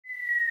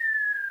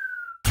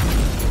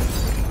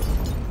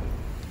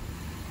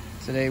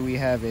Today we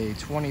have a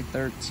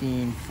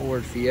 2013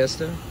 Ford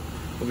Fiesta.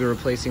 We'll be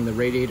replacing the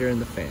radiator and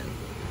the fan.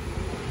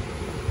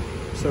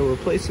 So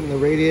replacing the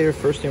radiator,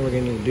 first thing we're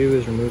going to do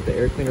is remove the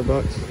air cleaner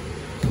box.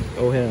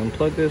 Go ahead and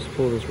unplug this,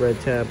 pull this red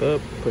tab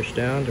up, push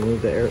down to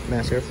remove the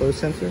mass airflow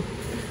sensor.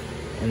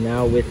 And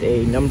now with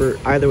a number,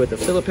 either with a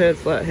Phillip head,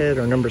 flathead,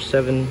 or number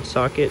 7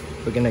 socket,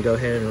 we're going to go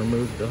ahead and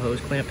remove the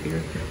hose clamp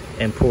here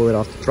and pull it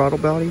off the throttle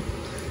body,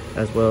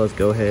 as well as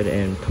go ahead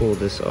and pull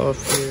this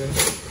off here,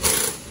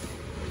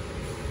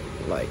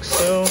 like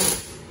so.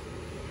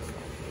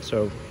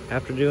 So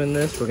after doing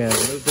this, we're going to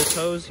remove this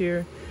hose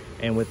here,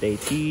 and with a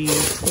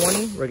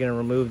T20, we're going to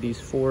remove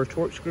these 4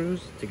 torque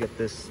screws to get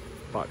this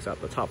box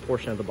out, the top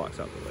portion of the box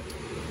out the way.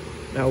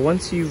 Now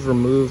once you've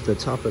removed the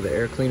top of the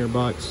air cleaner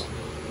box,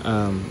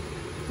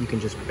 you can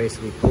just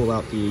basically pull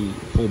out the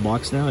full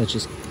box now. It's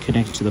just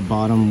connected to the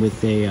bottom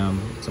with a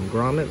some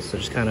grommets, so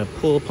just kind of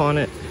pull upon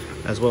it,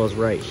 as well as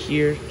right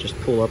here, just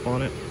pull up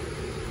on it.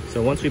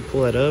 So once we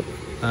pull that up,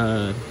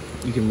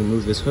 you can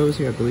remove this hose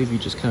here. I believe you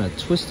just kind of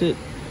twist it.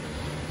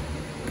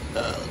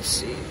 Let's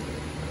see.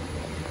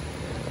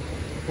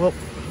 Well,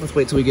 let's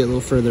wait till we get a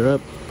little further up.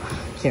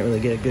 Can't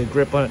really get a good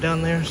grip on it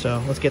down there,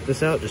 so let's get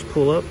this out. Just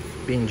pull up,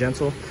 being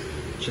gentle.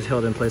 It's just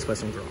held in place by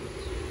some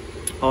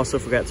grommets. Also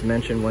forgot to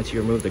mention, once you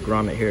remove the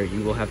grommet here,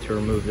 you will have to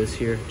remove this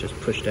here. Just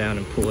push down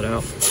and pull it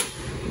out.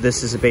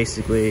 This is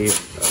basically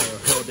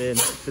held in,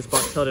 this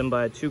box held in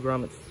by 2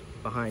 grommets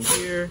behind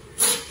here,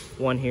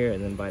 1 here,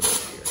 and then by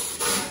this here.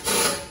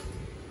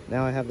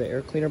 Now I have the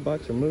air cleaner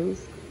box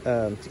removed.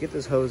 To get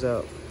this hose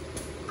out,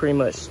 pretty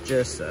much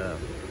just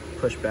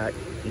push back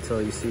until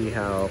you see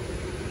how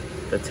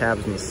the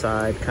tabs on the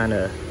side kind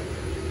of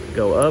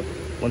go up.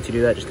 Once you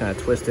do that, just kind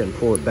of twist it and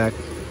pull it back.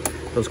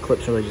 Those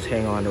clips really just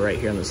hang on right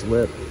here on this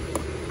lip.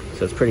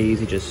 So it's pretty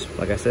easy, just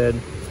like I said,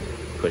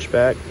 push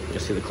back,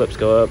 just see the clips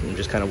go up and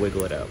just kind of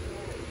wiggle it out.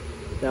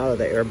 Now that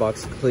the air box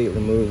is completely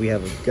removed, we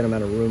have a good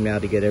amount of room now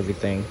to get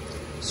everything.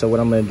 So what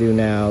I'm gonna do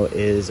now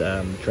is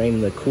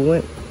drain the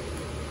coolant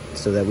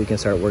so that we can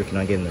start working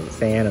on getting the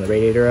fan and the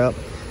radiator out.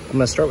 I'm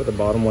gonna start with the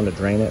bottom one to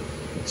drain it.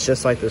 It's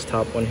just like this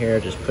top one here.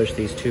 Just push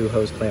these 2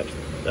 hose clamps,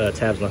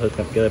 tabs on the hose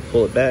clamp together,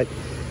 pull it back,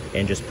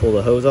 and just pull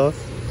the hose off.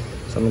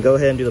 So I'm gonna go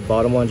ahead and do the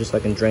bottom one just so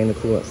I can drain the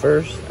coolant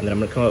first, and then I'm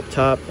gonna come up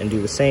top and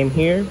do the same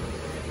here.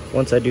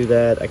 Once I do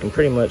that, I can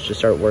pretty much just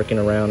start working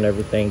around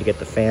everything to get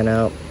the fan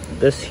out.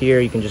 This here,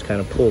 you can just kind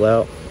of pull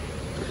out.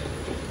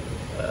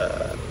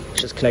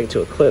 Just connect it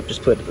to a clip,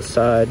 just put it to the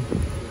side,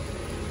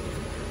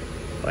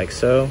 like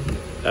so.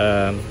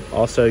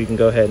 Also, you can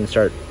go ahead and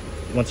start,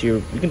 once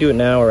you can do it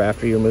now or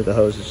after you remove the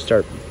hose, just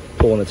start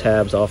pulling the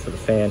tabs off of the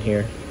fan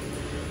here.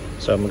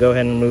 So I'm gonna go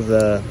ahead and remove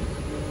the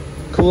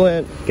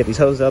coolant, get these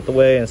hoses out the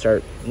way, and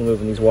start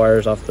removing these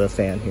wires off the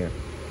fan here.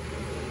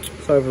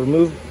 So I've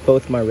removed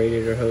both my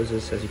radiator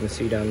hoses, as you can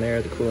see down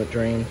there, the coolant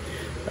drain.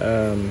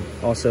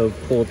 Also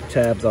pulled the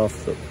tabs off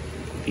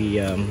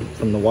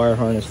from the wire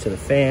harness to the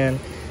fan,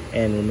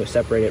 and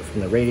separate it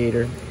from the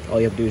radiator. All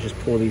you have to do is just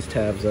pull these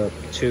tabs up,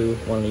 2,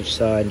 1 on each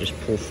side, and just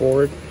pull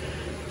forward.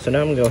 So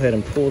now I'm gonna go ahead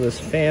and pull this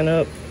fan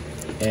up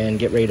and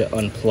get ready to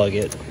unplug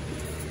it.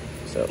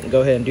 So I'm gonna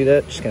go ahead and do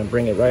that. Just gonna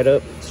bring it right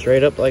up,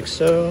 straight up like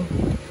so.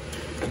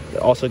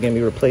 They're also gonna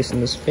be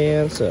replacing this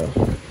fan, so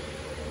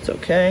it's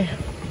okay.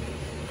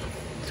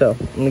 So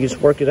I'm gonna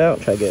just work it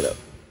out, try to get it up.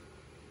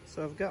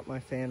 So I've got my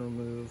fan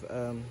removed.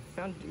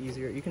 Found it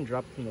easier. You can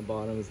drop it from the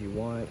bottom if you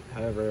want.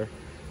 However,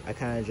 I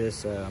kind of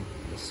just,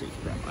 let's see,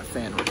 grab my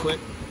fan real quick.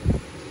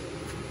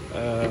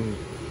 I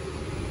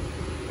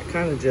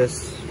kind of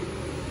just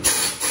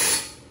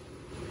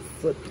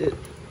flipped it.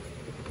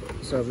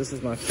 So this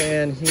is my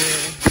fan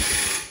here,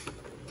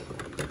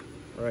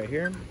 right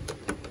here.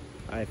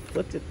 I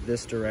flipped it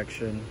this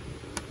direction,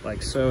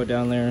 like so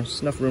down there.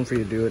 It's enough room for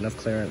you to do it, enough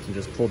clearance, and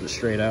just pulled it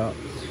straight out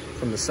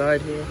from the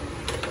side here.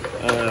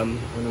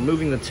 When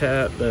removing the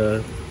tab,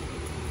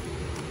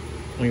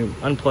 when you're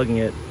unplugging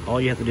it, all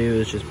you have to do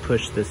is just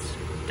push this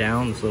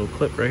down, this little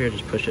clip right here,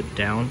 just push it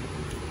down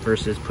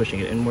versus pushing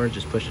it inward.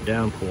 Just push it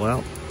down, pull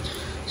out.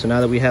 So now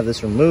that we have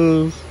this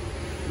removed,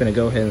 I'm gonna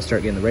go ahead and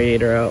start getting the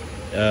radiator out.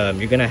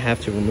 You're gonna have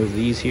to remove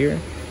these here.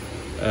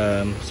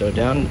 So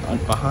down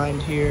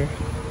behind here,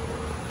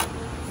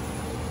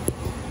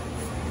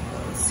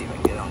 let's see if I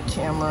can get it on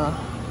camera.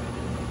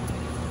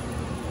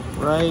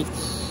 Right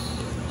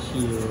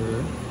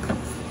here,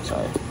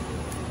 sorry,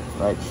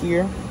 right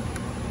here.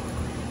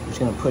 I'm just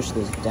gonna push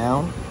this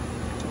down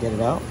to get it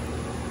out.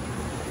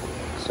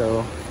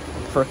 So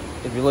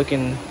if you're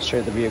looking straight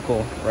at the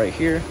vehicle right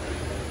here,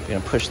 you're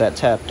gonna push that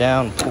tab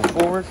down, pull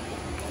forward,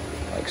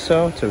 like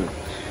so.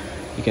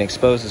 You can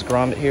expose this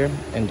grommet here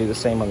and do the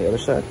same on the other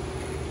side.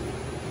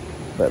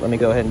 But let me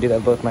go ahead and do that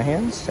with both my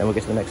hands, and we'll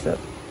get to the next step.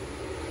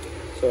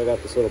 So I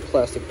got this little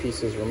plastic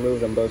pieces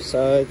removed on both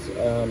sides.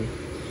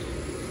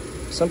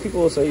 Some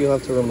people will say you'll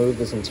have to remove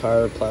this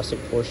entire plastic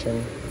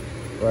portion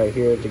right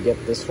here to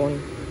get this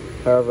one.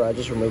 However, I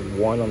just removed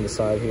one on the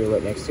side here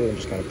right next to it and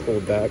just kind of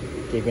pulled back.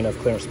 Gave me enough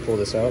clearance to pull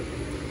this out.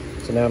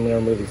 So now I'm going to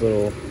remove these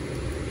little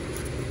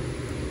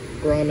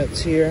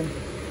grommets here.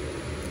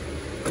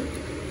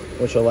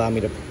 which will allow me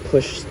to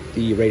push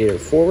the radiator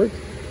forward,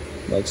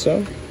 like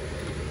so.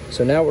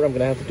 So now what I'm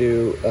gonna have to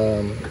do,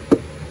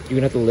 you're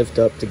gonna have to lift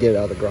up to get it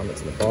out of the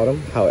grommets in the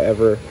bottom.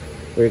 However,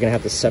 we're gonna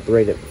have to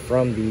separate it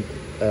from the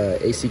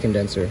AC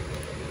condenser.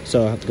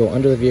 So I'll have to go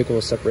under the vehicle,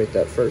 separate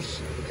that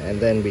first, and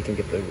then we can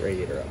get the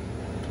radiator out.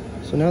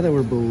 So now that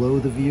we're below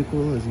the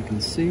vehicle, as you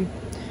can see,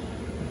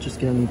 just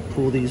gonna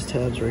pull these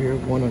tabs right here,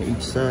 one on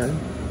each side,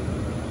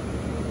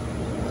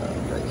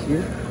 right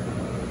here.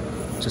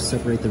 Just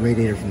separate the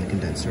radiator from the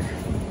condenser.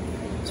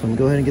 So I'm gonna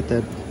go ahead and get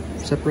that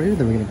separated,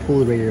 then we're gonna pull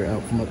the radiator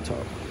out from up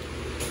top.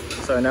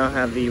 So I now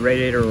have the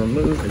radiator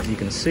removed, as you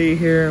can see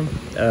here.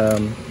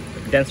 The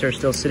condenser is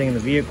still sitting in the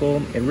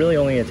vehicle. It really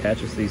only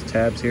attaches to these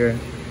tabs here.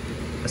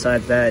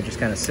 Besides that, it just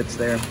kind of sits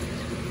there.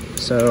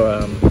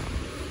 So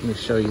let me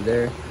show you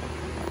there.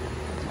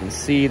 You can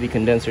see the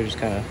condenser just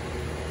kind of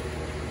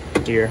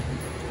here,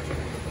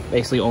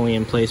 basically only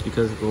in place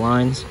because of the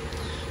lines.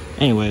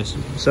 Anyways,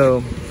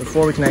 so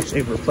before we can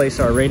actually replace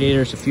our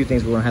radiators, a few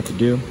things we're gonna have to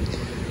do.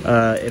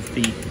 If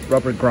the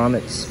rubber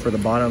grommets for the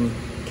bottom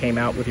came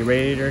out with your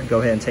radiator, go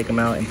ahead and take them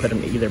out and put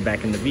them either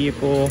back in the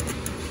vehicle,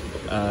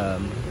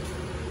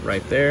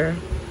 right there,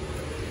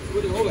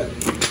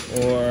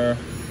 or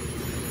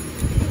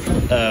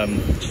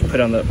just put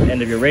on the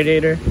end of your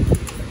radiator.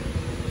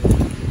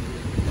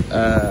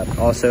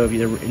 Also, if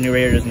your new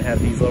radiator doesn't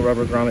have these little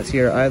rubber grommets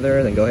here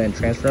either, then go ahead and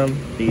transfer them.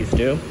 These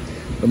do.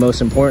 But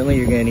most importantly,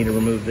 you're gonna need to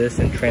remove this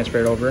and transfer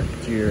it over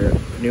to your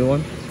new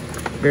one.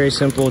 Very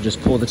simple,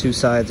 just pull the two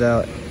sides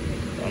out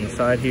on the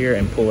side here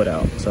and pull it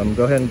out. So I'm gonna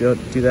go ahead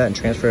and do that and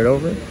transfer it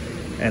over,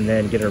 and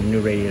then get a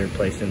new radiator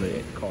placed in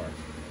the car.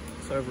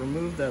 So I've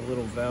removed that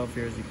little valve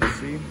here, as you can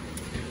see.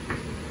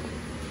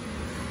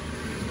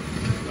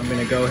 I'm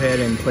gonna go ahead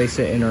and place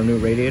it in our new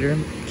radiator.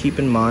 Keep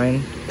in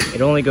mind,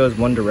 it only goes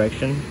one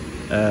direction.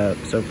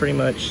 So pretty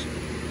much,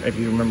 if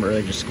you remember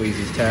earlier, just squeeze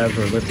these tabs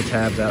or lift the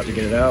tabs out to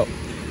get it out.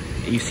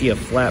 You see a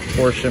flat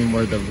portion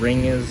where the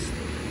ring is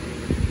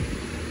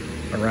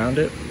around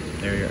it.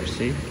 There you are,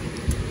 see?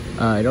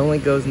 It only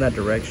goes in that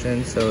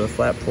direction, so the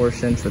flat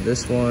portion for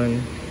this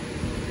one,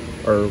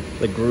 or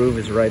the groove,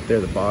 is right there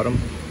at the bottom.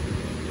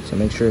 So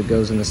make sure it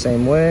goes in the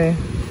same way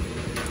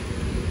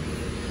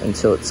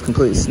until it's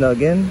completely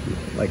snug in,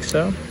 like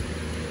so.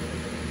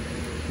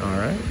 All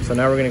right, so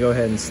now we're gonna go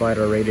ahead and slide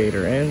our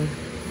radiator in.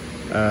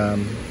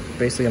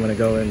 Basically, I'm gonna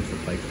go in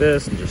like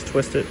this and just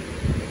twist it.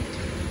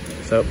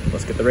 So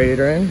let's get the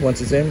radiator in.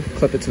 Once it's in,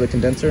 clip it to the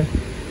condenser,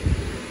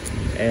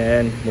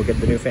 and we'll get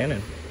the new fan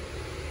in.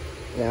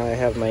 Now I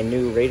have my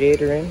new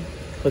radiator in,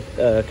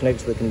 connected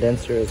to the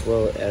condenser, as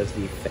well as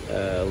the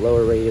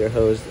lower radiator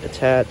hose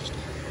attached.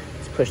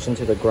 It's pushed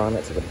into the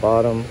grommets at the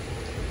bottom.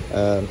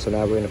 So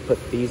now we're gonna put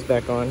these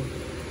back on.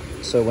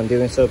 So when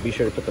doing so, be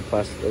sure to put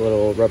the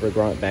little rubber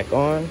grommet back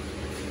on.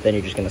 Then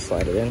you're just gonna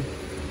slide it in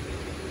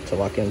to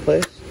lock it in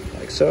place,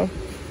 like so.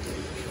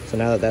 So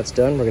now that that's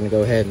done, we're gonna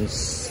go ahead and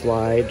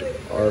slide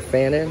our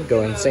fan in,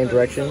 go in the same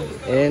direction,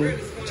 in,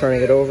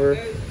 turning it over,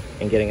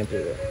 and getting it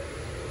through there.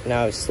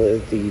 Now I've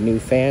slid the new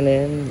fan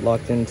in,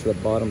 locked into the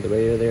bottom of the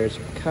radiator there, as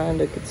you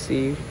kinda could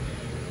see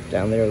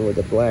down there where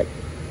the black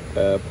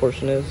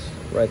portion is,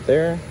 right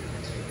there.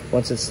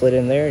 Once it's slid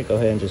in there, go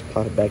ahead and just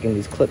pop it back in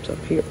these clips up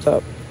here up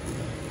top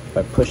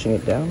by pushing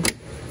it down.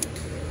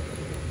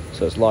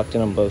 So it's locked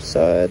in on both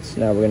sides.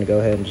 Now we're gonna go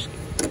ahead and just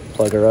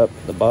plug her up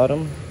the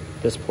bottom.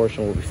 This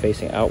portion will be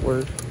facing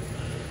outward.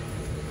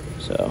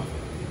 So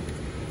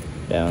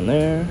down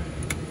there.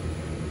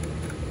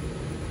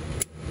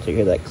 So you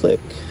hear that click.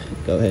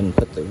 Go ahead and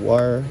put the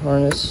wire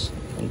harness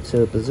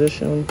into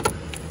position,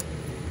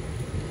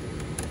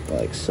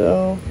 like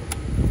so.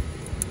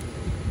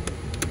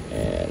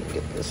 And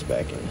get this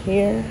back in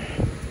here.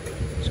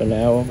 So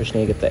now we just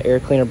need to get the air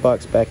cleaner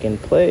box back in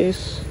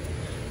place.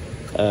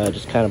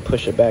 Just kind of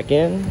push it back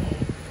in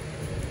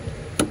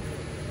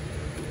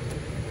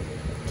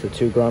to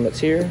two grommets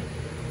here,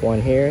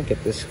 one here.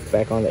 Get this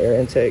back on the air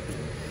intake,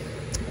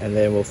 and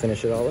then we'll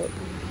finish it all up.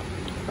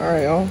 All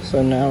right, y'all,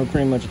 so now we're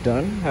pretty much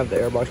done. Have the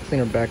airbox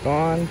cleaner back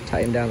on,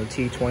 tighten down the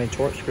T20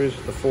 torque screws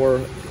with the 4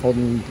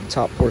 holding the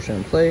top portion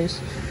in place,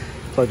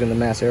 plugged in the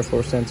mass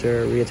airflow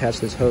sensor,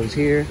 reattached this hose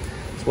here,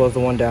 as well as the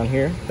one down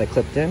here that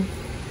clipped in.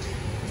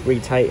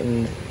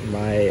 Retightened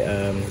my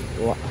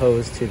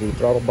hose to the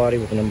throttle body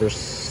with the number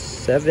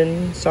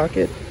 7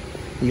 socket.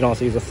 You can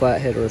also use a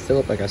flathead or a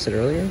Phillip, like I said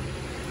earlier.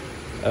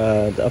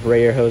 The upper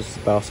radiator hose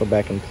is also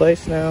back in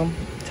place now,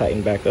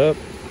 tightened back up.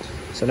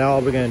 So now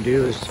all we're gonna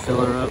do is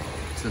fill her up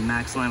to the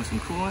max line with some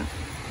coolant,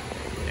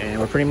 and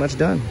we're pretty much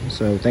done.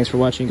 So thanks for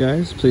watching,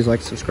 guys. Please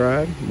like,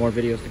 subscribe, more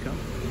videos to come.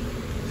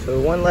 So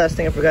one last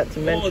thing I forgot to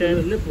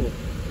mention,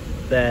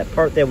 that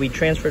part that we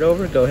transferred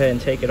over, go ahead and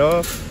take it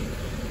off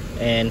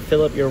and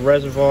fill up your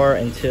reservoir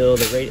until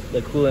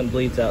the coolant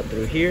bleeds out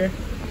through here.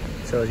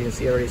 So as you can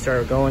see, I already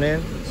started going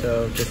in.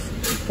 So just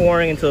keep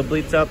pouring until it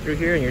bleeds out through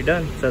here and you're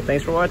done. So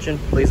thanks for watching.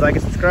 Please like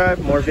and subscribe,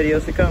 more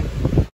videos to come.